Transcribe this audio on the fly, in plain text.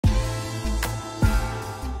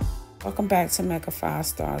Welcome back to Mega Five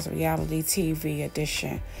Stars Reality TV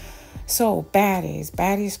edition. So,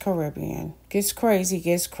 Baddies Caribbean. Gets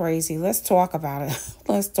crazy. Let's talk about it.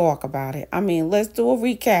 Let's talk about it. Let's do a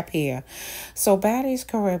recap here. So, Baddies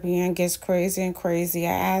Caribbean gets crazy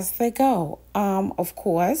as they go. Of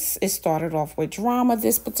course, it started off with drama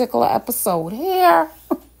this particular episode here.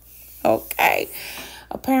 Okay.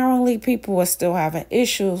 Apparently, people are still having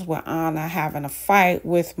issues with Ahna having a fight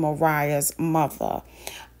with Mariah's mother.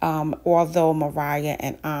 Although Mariah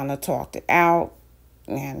and Ahna talked it out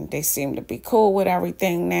and they seem to be cool with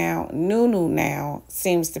everything now, NuNu now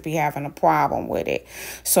seems to be having a problem with it.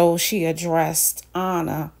 So she addressed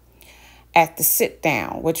Ahna at the sit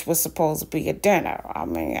down, which was supposed to be a dinner.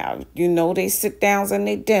 They sit downs and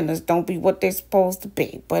their dinners don't be what they're supposed to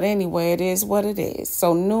be. But anyway, it is what it is.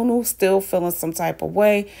 So NuNu, still feeling some type of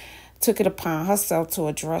way, took it upon herself to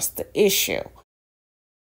address the issue.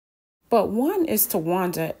 But one is to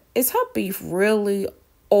wonder, is her beef really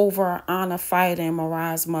over Ahna fighting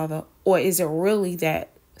Mariah's mother? Or is it really that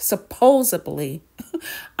supposedly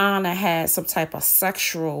Ahna had some type of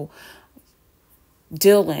sexual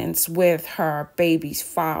dealings with her baby's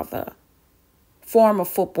father, former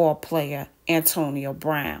football player Antonio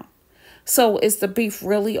Brown? So is the beef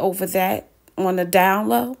really over that on the down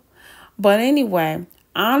low? But anyway,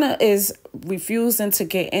 Ahna is refusing to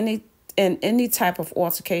get any type of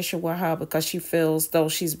altercation with her because she feels though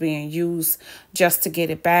she's being used just to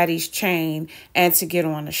get a Baddies chain and to get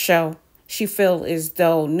on the show. She feels as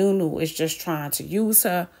though NuNu is just trying to use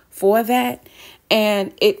her for that,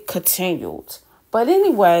 and it continued. But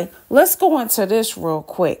anyway, let's go into this real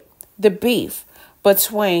quick. The beef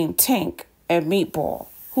between Tink and Meatball,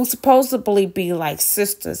 who supposedly be like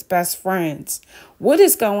sisters, best friends. What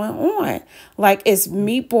is going on? Like, is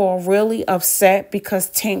Meatball really upset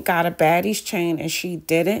because Tink got a Baddies chain and she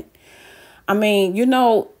didn't?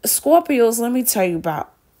 Scorpios, let me tell you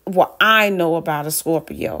about what I know about a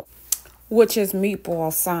Scorpio, which is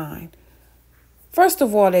Meatball's sign. First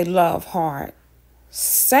of all, they love hard.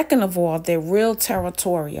 Second of all, they're real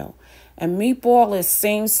territorial. And Meatball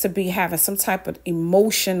seems to be having some type of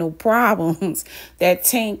emotional problems that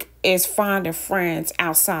Tink is finding friends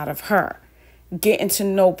outside of her, getting to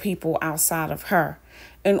know people outside of her.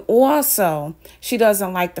 And also, she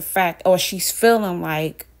doesn't like the fact, or she's feeling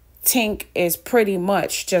like Tink is pretty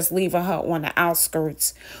much just leaving her on the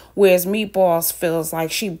outskirts, whereas Meatballs feels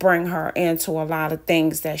like she bring her into a lot of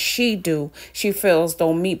things that she do. She feels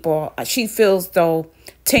though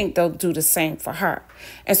Tink don't do the same for her.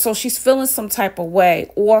 And so she's feeling some type of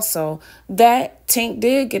way also that Tink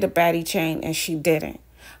did get a baddie chain and she didn't.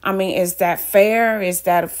 Is that fair? Is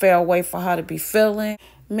that a fair way for her to be feeling?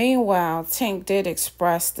 Meanwhile, Tink did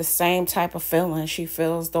express the same type of feeling. She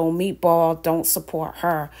feels though Meatball don't support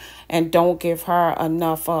her and don't give her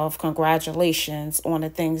enough of congratulations on the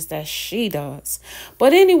things that she does.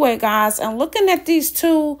 But anyway, guys, and looking at these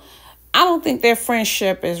two, I don't think their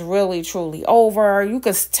friendship is really truly over. You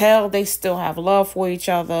could tell they still have love for each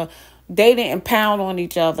other. They didn't pound on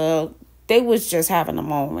each other. They was just having a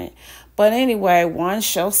moment. But anyway, one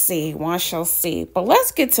shall see. But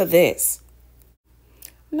let's get to this.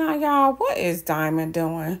 Now, y'all, what is Diamond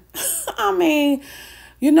doing?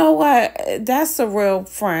 You know what? That's a real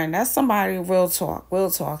friend. That's somebody, real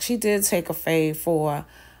talk. She did take a fade for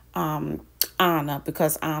Ahna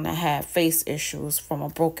because Ahna had face issues from a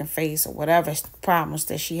broken face or whatever problems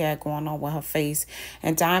that she had going on with her face.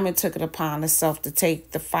 And Diamond took it upon herself to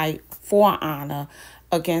take the fight for Ahna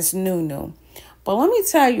against NuNu. But let me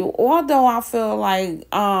tell you, although I feel like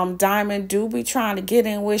Diamond do be trying to get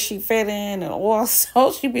in where she fit in, and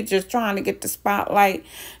also she be just trying to get the spotlight,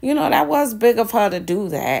 that was big of her to do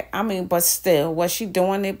that. But still, was she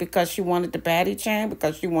doing it because she wanted the baddie chain,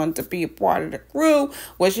 because she wanted to be a part of the crew?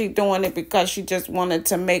 Was she doing it because she just wanted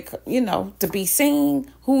to make, to be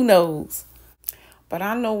seen? Who knows? But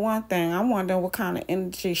I know one thing. I wonder what kind of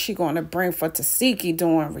energy she going to bring for Tasiki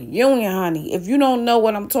during reunion, honey. If you don't know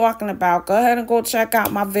what I'm talking about, go ahead and go check out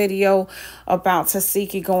my video about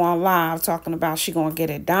Tasiki going live, talking about she going to get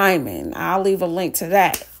a diamond. I'll leave a link to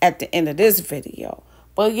that at the end of this video.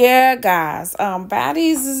 But yeah, guys,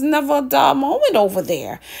 Baddies is never a dull moment over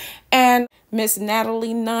there. And Miss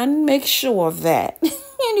Natalie Nunn makes sure of that.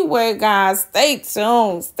 Anyway, guys, stay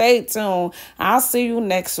tuned. I'll see you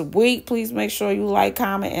next week. Please make sure you like,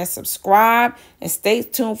 comment, and subscribe. And stay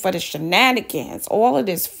tuned for the shenanigans. All of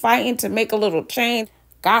this fighting to make a little change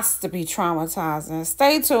got to be traumatizing.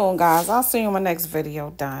 Stay tuned, guys. I'll see you in my next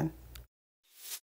video. Done.